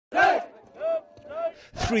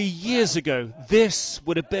3 years ago, this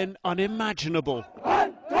would have been unimaginable.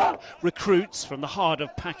 Recruits from the heart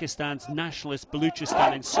of Pakistan's nationalist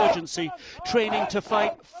Balochistan insurgency training to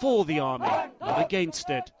fight for the army, not against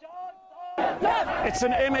it. It's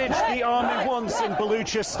an image the army wants in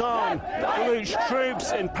Balochistan. Baloch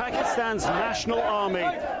troops in Pakistan's national army.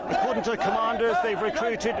 According to commanders, they've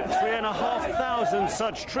recruited 3,500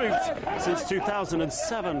 such troops since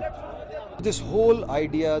 2007. This whole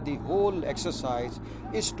idea, the whole exercise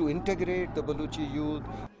is to integrate the Balochi youth.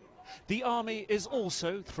 The army is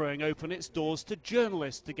also throwing open its doors to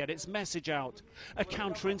journalists to get its message out, a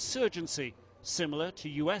counterinsurgency similar to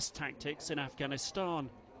US tactics in Afghanistan.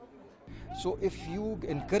 So if you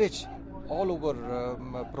encourage all over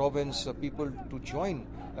province people to join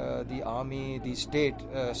the army, the state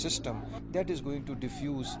system, that is going to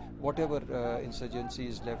diffuse whatever insurgency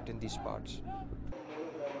is left in these parts.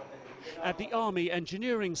 At the Army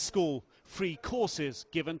Engineering School, free courses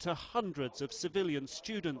given to hundreds of civilian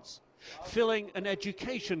students, filling an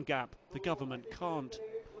education gap the government can't.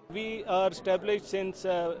 We are established since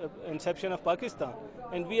inception of Pakistan,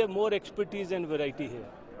 and we have more expertise and variety here.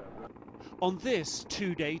 On this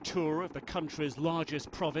 2-day tour of the country's largest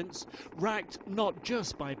province, racked not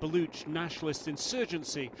just by Baloch nationalist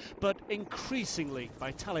insurgency, but increasingly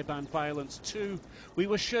by Taliban violence too, we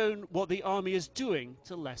were shown what the army is doing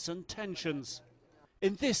to lessen tensions.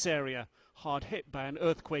 In this area, hard hit by an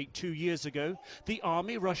earthquake 2 years ago, the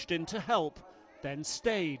army rushed in to help, then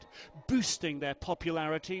stayed, boosting their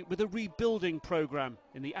popularity with a rebuilding program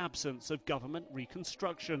in the absence of government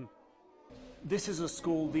reconstruction. This is a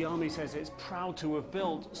school the army says it's proud to have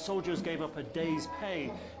built. Soldiers gave up a day's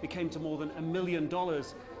pay. It came to more than $1 million.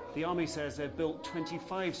 The army says they've built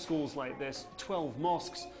 25 schools like this, 12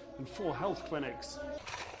 mosques and 4 health clinics.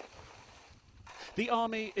 The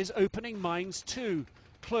army is opening mines too,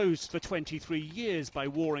 closed for 23 years by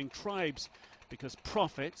warring tribes because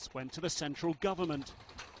profits went to the central government.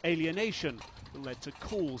 Alienation led to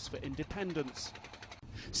calls for independence.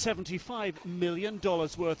 $75 million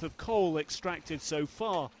worth of coal extracted so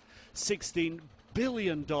far, $16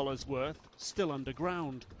 billion worth still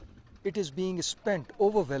underground. It is being spent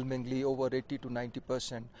overwhelmingly, over 80 to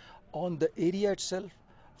 90%, on the area itself,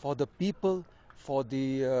 for the people, for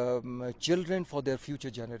the children, for their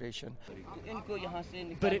future generation.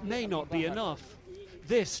 But it may not be enough.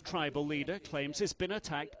 This tribal leader claims he's been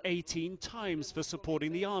attacked 18 times for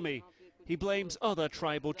supporting the army. He blames other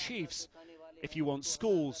tribal chiefs. If you want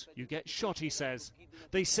schools, you get shot, he says.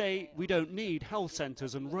 They say we don't need health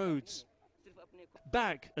centres and roads.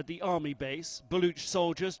 Back at the army base, Baloch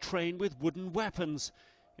soldiers train with wooden weapons.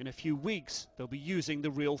 In a few weeks, they'll be using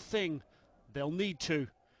the real thing. They'll need to.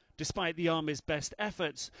 Despite the army's best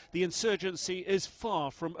efforts, the insurgency is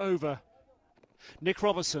far from over. Nick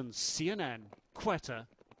Robertson, CNN, Quetta,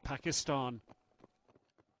 Pakistan.